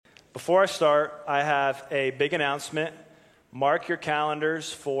Before I start, I have a big announcement. Mark your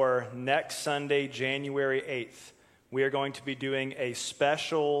calendars for next Sunday, January 8th. We are going to be doing a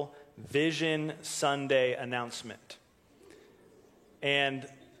special Vision Sunday announcement. And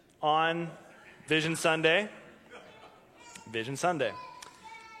on Vision Sunday,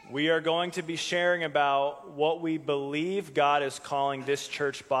 we are going to be sharing about what we believe God is calling this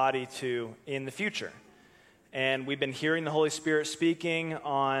church body to in the future. And we've been hearing the Holy Spirit speaking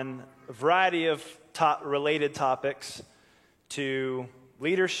on a variety of related topics to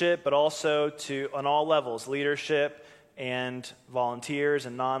leadership, but also to on all levels, leadership and volunteers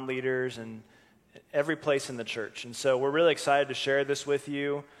and non-leaders and every place in the church. And so we're really excited to share this with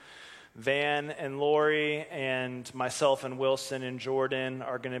you. Van and Lori and myself and Wilson and Jordan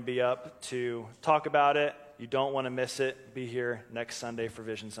are going to be up to talk about it. You don't want to miss it. Be here next Sunday for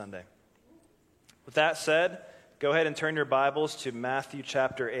Vision Sunday. With that said, go ahead and turn your Bibles to Matthew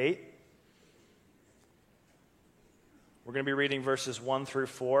chapter 8. We're going to be reading verses 1 through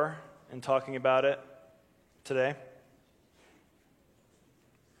 4 and talking about it today.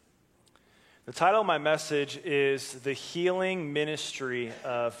 The title of my message is The Healing Ministry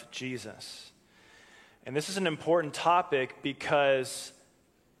of Jesus. And this is an important topic because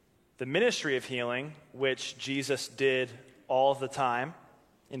the ministry of healing, which Jesus did all the time,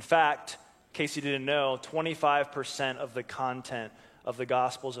 in fact, in case you didn't know, 25% of the content of the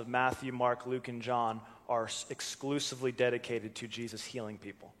Gospels of Matthew, Mark, Luke, and John are exclusively dedicated to Jesus healing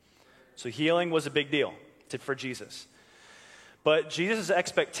people. So healing was a big deal for Jesus. But Jesus'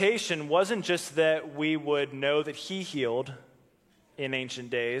 expectation wasn't just that we would know that he healed in ancient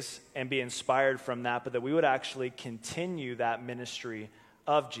days and be inspired from that, but that we would actually continue that ministry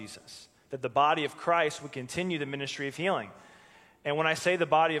of Jesus, that the body of Christ would continue the ministry of healing. And when I say the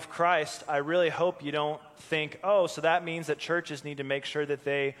body of Christ, I really hope you don't think, oh, so that means that churches need to make sure that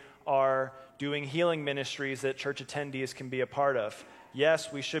they are doing healing ministries that church attendees can be a part of.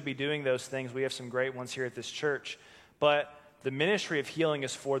 Yes, we should be doing those things. We have some great ones here at this church. But the ministry of healing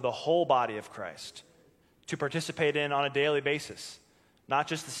is for the whole body of Christ to participate in on a daily basis. Not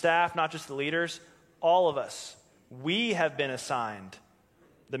just the staff, not just the leaders, all of us. We have been assigned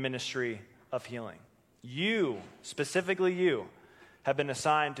the ministry of healing. You, specifically you, have been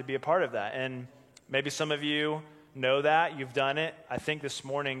assigned to be a part of that. And maybe some of you know that, you've done it. I think this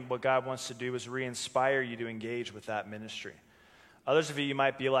morning what God wants to do is re-inspire you to engage with that ministry. Others of you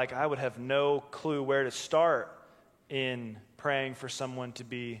might be like, I would have no clue where to start in praying for someone to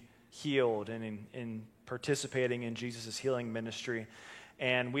be healed and in participating in Jesus' healing ministry.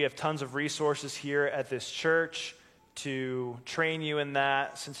 And we have tons of resources here at this church to train you in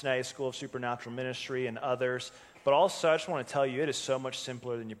that, Cincinnati School of Supernatural Ministry and others. But also, I just want to tell you, it is so much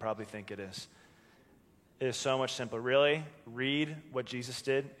simpler than you probably think it is. It is so much simpler. Really, read what Jesus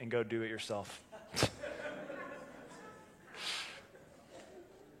did and go do it yourself.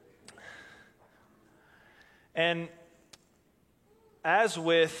 And as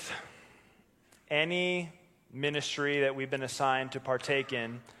with any ministry that we've been assigned to partake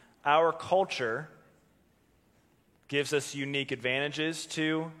in, our culture gives us unique advantages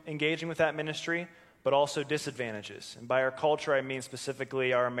to engaging with that ministry, but also disadvantages. And by our culture, I mean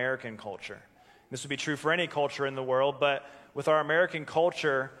specifically our American culture. This would be true for any culture in the world, but with our American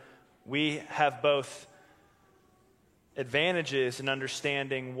culture, we have both advantages in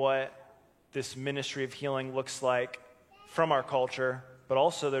understanding what this ministry of healing looks like from our culture, but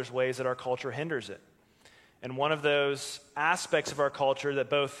also there's ways that our culture hinders it. And one of those aspects of our culture that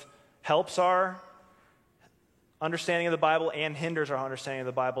both helps our understanding of the Bible and hinders our understanding of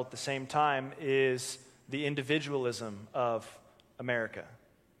the Bible at the same time is the individualism of America,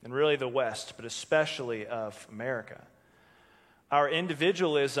 and really the West, but especially of America. Our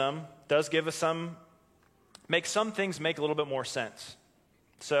individualism does give us make some things make a little bit more sense.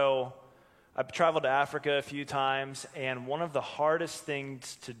 So I've traveled to Africa a few times, and one of the hardest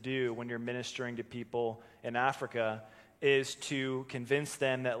things to do when you're ministering to people in Africa is to convince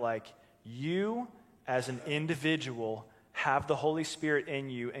them that, like, you as an individual have the Holy Spirit in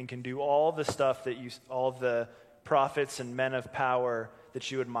you and can do all the stuff that all the prophets and men of power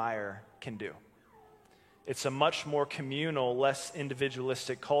that you admire can do. It's a much more communal, less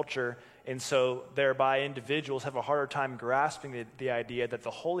individualistic culture, and so thereby individuals have a harder time grasping the idea that the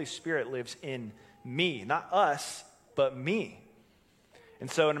Holy Spirit lives in me, not us, but me. And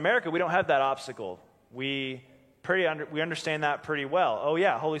so in America, we don't have that obstacle. We understand that pretty well. Oh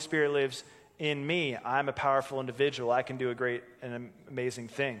yeah, Holy Spirit lives in me. I'm a powerful individual. I can do great and amazing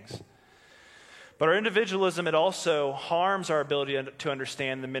things. But our individualism, it also harms our ability to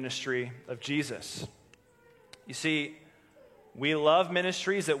understand the ministry of Jesus. You see, We love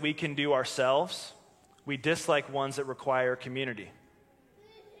ministries that we can do ourselves. We dislike ones that require community.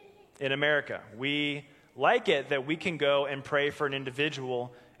 In America, we like it that we can go and pray for an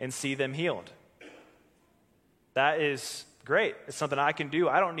individual and see them healed. That is great. It's something I can do.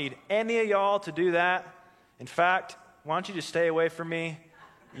 I don't need any of y'all to do that. In fact, why don't you just stay away from me?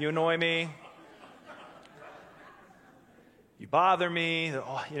 You annoy me. You bother me.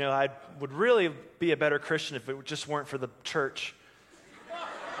 Oh, I would really be a better Christian if it just weren't for the church.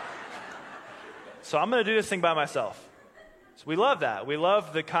 So I'm going to do this thing by myself. So we love that. We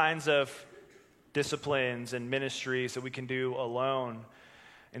love the kinds of disciplines and ministries that we can do alone.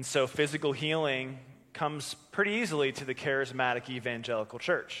 And so physical healing comes pretty easily to the charismatic evangelical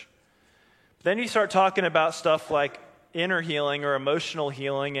church. Then you start talking about stuff like inner healing or emotional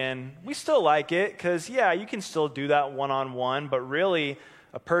healing, and we still like it because, you can still do that one-on-one, but really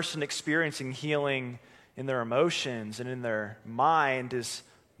a person experiencing healing in their emotions and in their mind is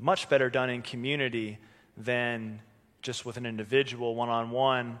much better done in community than just with an individual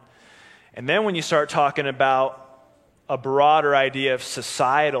one-on-one. And then when you start talking about a broader idea of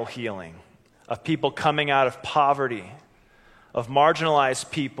societal healing, of people coming out of poverty, of marginalized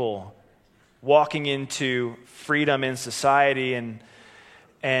people walking into freedom in society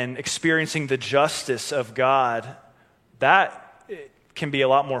and experiencing the justice of God, that can be a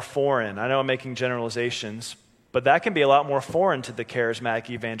lot more foreign. I know I'm making generalizations, but that can be a lot more foreign to the charismatic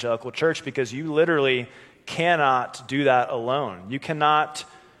evangelical church because you literally cannot do that alone. You cannot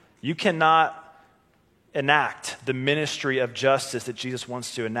enact the ministry of justice that Jesus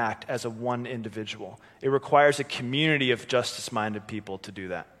wants to enact as a one individual. It requires a community of justice-minded people to do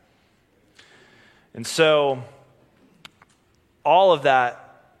that. And so, all of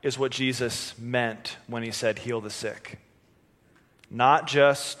that is what Jesus meant when he said, heal the sick. Not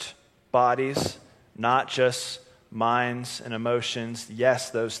just bodies, not just minds and emotions. Yes,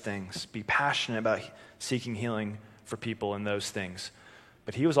 those things. Be passionate about seeking healing for people in those things.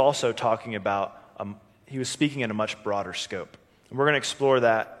 But he was also talking about, he was speaking in a much broader scope. And we're going to explore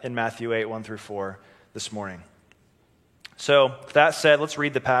that in Matthew 8, 1 through 4 this morning. So, with that said, let's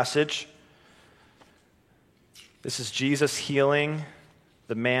read the passage. This is Jesus healing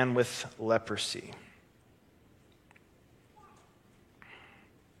the man with leprosy.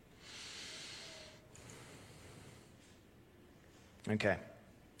 Okay.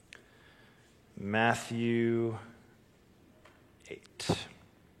 Matthew 8.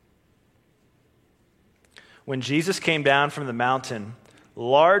 When Jesus came down from the mountain,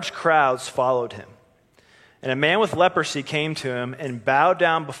 large crowds followed him. And a man with leprosy came to him and bowed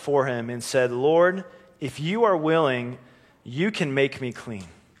down before him and said, Lord, if you are willing, you can make me clean.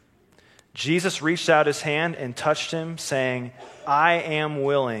 Jesus reached out his hand and touched him, saying, I am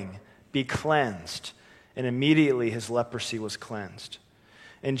willing, be cleansed. And immediately his leprosy was cleansed.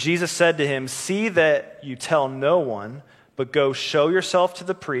 And Jesus said to him, see that you tell no one, but go show yourself to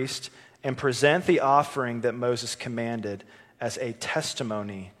the priest and present the offering that Moses commanded as a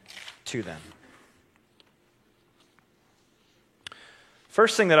testimony to them.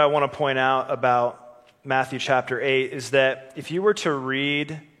 First thing that I want to point out about Matthew chapter 8 is that if you were to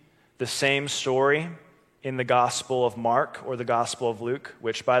read the same story in the Gospel of Mark or the Gospel of Luke,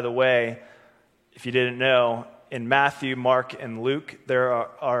 which, by the way, if you didn't know, in Matthew, Mark, and Luke, there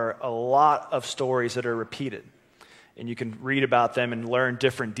are a lot of stories that are repeated. And you can read about them and learn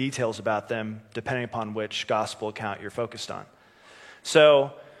different details about them depending upon which gospel account you're focused on.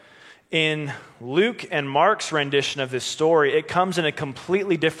 So, in Luke and Mark's rendition of this story, it comes in a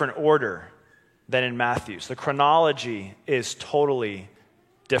completely different order than in Matthew's. The chronology is totally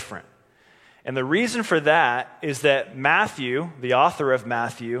different. And the reason for that is that Matthew, the author of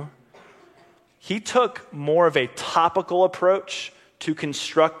Matthew, he took more of a topical approach to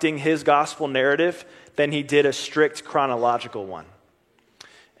constructing his gospel narrative than he did a strict chronological one.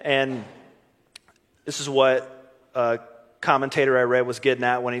 And this is what a commentator I read was getting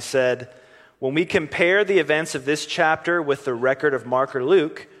at when he said, when we compare the events of this chapter with the record of Mark or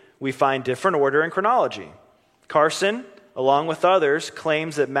Luke, we find different order and chronology. Carson, along with others,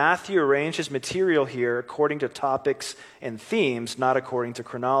 claims that Matthew arranged his material here according to topics and themes, not according to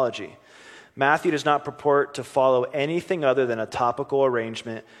chronology. Matthew does not purport to follow anything other than a topical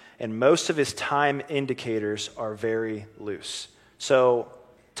arrangement, and most of his time indicators are very loose. So,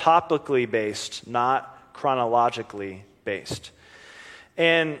 topically based, not chronologically based.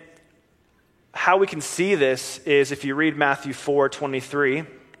 And how we can see this is if you read Matthew 4:23,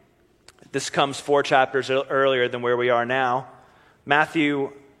 this comes 4 chapters earlier than where we are now.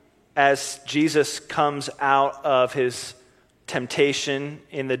 Matthew, as Jesus comes out of his temptation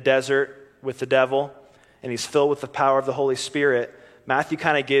in the desert with the devil and he's filled with the power of the Holy Spirit, Matthew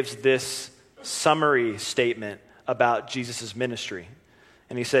kind of gives this summary statement about Jesus' ministry.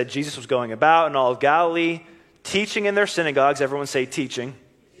 And he said Jesus was going about in all of Galilee, teaching in their synagogues, everyone say teaching,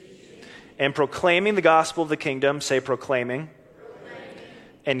 and proclaiming the gospel of the kingdom, say proclaiming,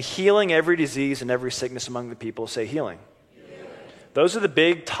 and healing every disease and every sickness among the people, say healing. Those are the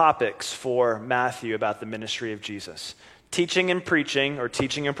big topics for Matthew about the ministry of Jesus. Teaching and preaching, or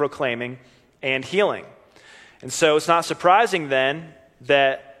teaching and proclaiming, and healing. And so it's not surprising then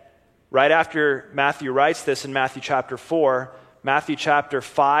that right after Matthew writes this in Matthew chapter 4, Matthew chapter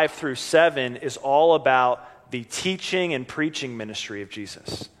 5 through 7 is all about the teaching and preaching ministry of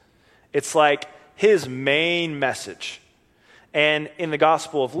Jesus. It's like his main message. And in the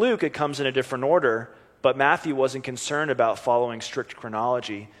Gospel of Luke, it comes in a different order, but Matthew wasn't concerned about following strict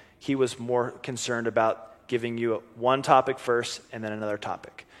chronology. He was more concerned about giving you one topic first and then another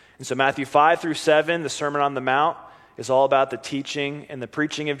topic. And so Matthew 5 through 7, the Sermon on the Mount, is all about the teaching and the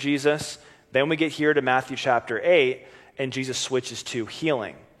preaching of Jesus. Then we get here to Matthew chapter 8, and Jesus switches to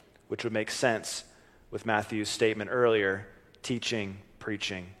healing, which would make sense with Matthew's statement earlier, teaching,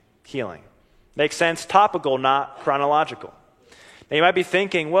 preaching, healing. Makes sense, topical, not chronological. Now you might be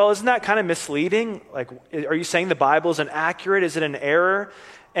thinking, well, isn't that kind of misleading? Like, are you saying the Bible is inaccurate? Is it an error?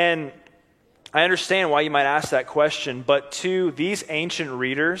 And I understand why you might ask that question, but to these ancient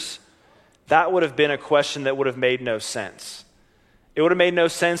readers, that would have been a question that would have made no sense. It would have made no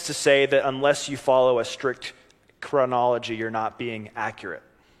sense to say that unless you follow a strict chronology, you're not being accurate.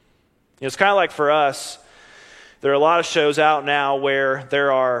 It's kind of like for us, there are a lot of shows out now where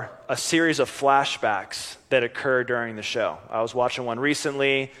there are a series of flashbacks that occur during the show. I was watching one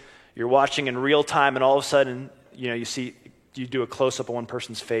recently. You're watching in real time, and all of a sudden, you do a close-up of one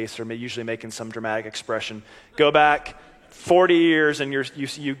person's face, or usually making some dramatic expression. Go back 40 years, and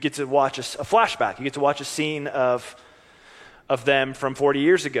you get to watch a flashback. You get to watch a scene of them from 40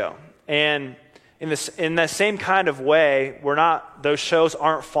 years ago. And in that same kind of way, those shows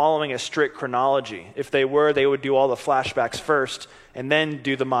aren't following a strict chronology. If they were, they would do all the flashbacks first and then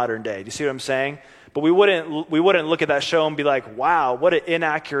do the modern day. Do you see what I'm saying? But we wouldn't look at that show and be like, wow, what an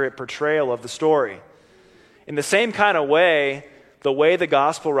inaccurate portrayal of the story. In the same kind of way, the way the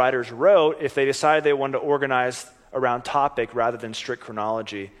gospel writers wrote, if they decided they wanted to organize around topic rather than strict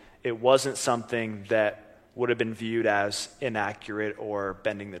chronology, it wasn't something that would have been viewed as inaccurate or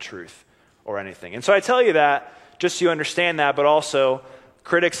bending the truth or anything. And so I tell you that just so you understand that, but also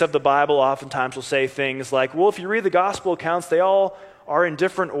critics of the Bible oftentimes will say things like, well, if you read the gospel accounts, they all are in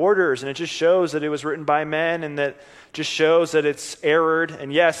different orders, and it just shows that it was written by men, and that just shows that it's errored.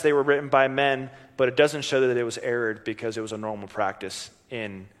 And yes, they were written by men, but it doesn't show that it was errored because it was a normal practice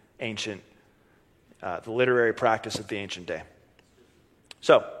in the literary practice of the ancient day.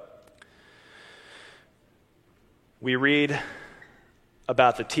 So, we read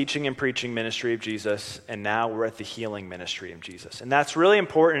about the teaching and preaching ministry of Jesus, and now we're at the healing ministry of Jesus. And that's really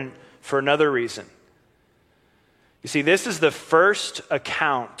important for another reason. You see, this is the first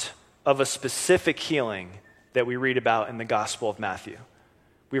account of a specific healing that we read about in the Gospel of Matthew.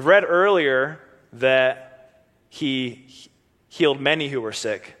 We've read earlier that he healed many who were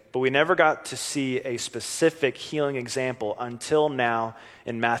sick, but we never got to see a specific healing example until now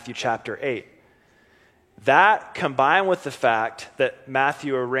in Matthew chapter 8. That, combined with the fact that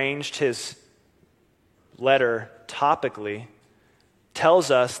Matthew arranged his letter topically,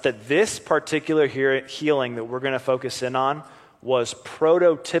 tells us that this particular healing that we're going to focus in on was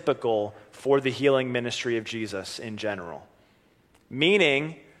prototypical for the healing ministry of Jesus in general.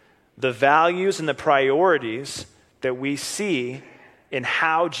 Meaning, the values and the priorities that we see in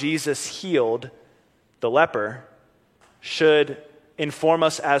how Jesus healed the leper should inform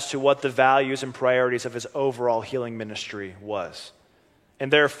us as to what the values and priorities of his overall healing ministry was.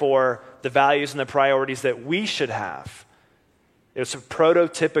 And therefore, the values and the priorities that we should have. It's a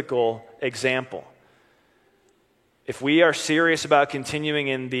prototypical example. If we are serious about continuing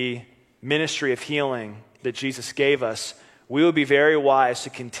in the ministry of healing that Jesus gave us, we would be very wise to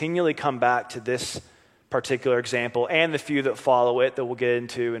continually come back to this particular example and the few that follow it that we'll get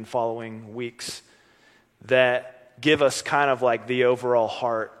into in following weeks that give us kind of like the overall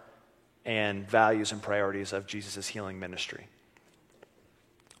heart and values and priorities of Jesus' healing ministry.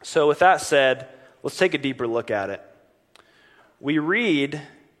 So with that said, let's take a deeper look at it. We read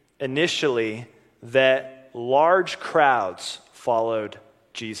initially that large crowds followed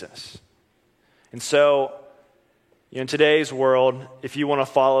Jesus. And so, in today's world, if you want to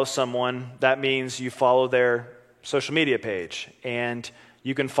follow someone, that means you follow their social media page. And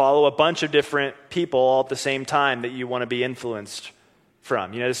you can follow a bunch of different people all at the same time that you want to be influenced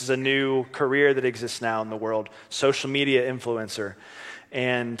from. This is a new career that exists now in the world, social media influencer.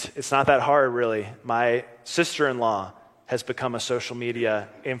 And it's not that hard, really. My sister-in-law has become a social media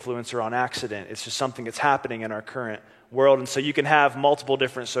influencer on accident. It's just something that's happening in our current world. And so you can have multiple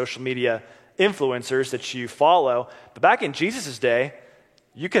different social media influencers that you follow. But back in Jesus' day,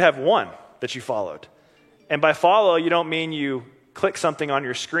 you could have one that you followed. And by follow, you don't mean you click something on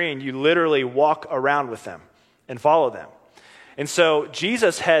your screen. You literally walk around with them and follow them. And so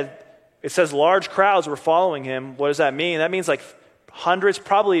Jesus it says large crowds were following him. What does that mean? That means like hundreds,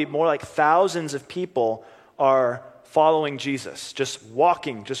 probably more like thousands of people are following Jesus, just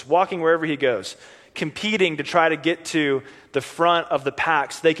walking wherever he goes, competing to try to get to the front of the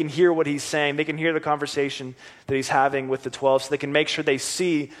pack so they can hear what he's saying. They can hear the conversation that he's having with the 12 so they can make sure they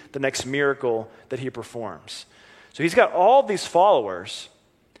see the next miracle that he performs. So he's got all these followers,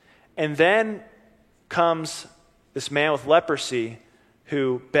 and then comes this man with leprosy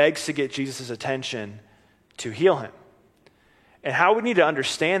who begs to get Jesus' attention to heal him. And how we need to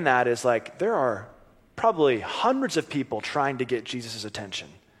understand that is like there are probably hundreds of people trying to get Jesus' attention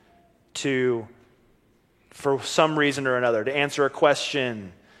for some reason or another, to answer a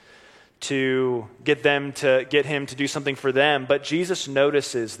question, to get him to do something for them. But Jesus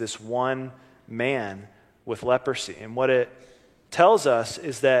notices this one man with leprosy. And what it tells us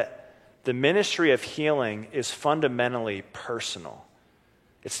is that the ministry of healing is fundamentally personal.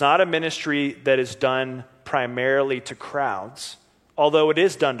 It's not a ministry that is done primarily to crowds, although it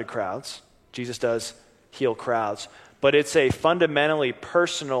is done to crowds. Jesus does heal crowds, but it's a fundamentally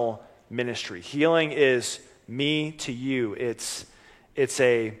personal ministry. Healing is me to you. It's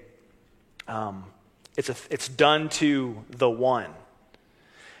done to the one.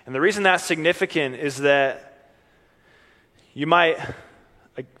 And the reason that's significant is that you might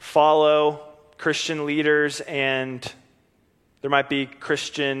follow Christian leaders, and there might be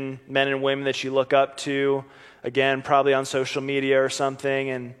Christian men and women that you look up to, again, probably on social media or something,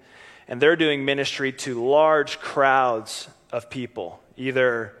 and they're doing ministry to large crowds of people,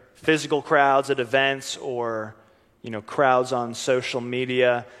 either physical crowds at events or, crowds on social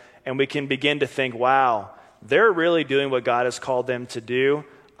media. And we can begin to think, wow, they're really doing what God has called them to do.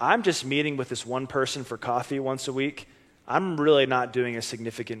 I'm just meeting with this one person for coffee once a week. I'm really not doing a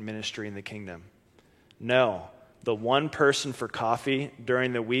significant ministry in the kingdom. No, the one person for coffee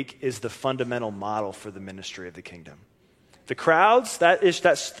during the week is the fundamental model for the ministry of the kingdom. The crowds,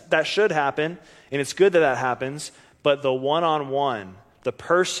 that should happen, and it's good that happens, but the one-on-one, the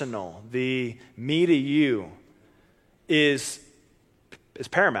personal, the me to you is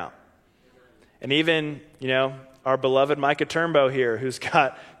paramount. And even, our beloved Micah Turnbow here, who's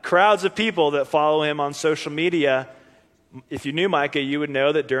got crowds of people that follow him on social media. If you knew Micah, you would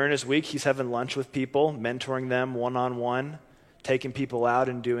know that during his week, he's having lunch with people, mentoring them one-on-one, taking people out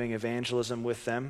and doing evangelism with them.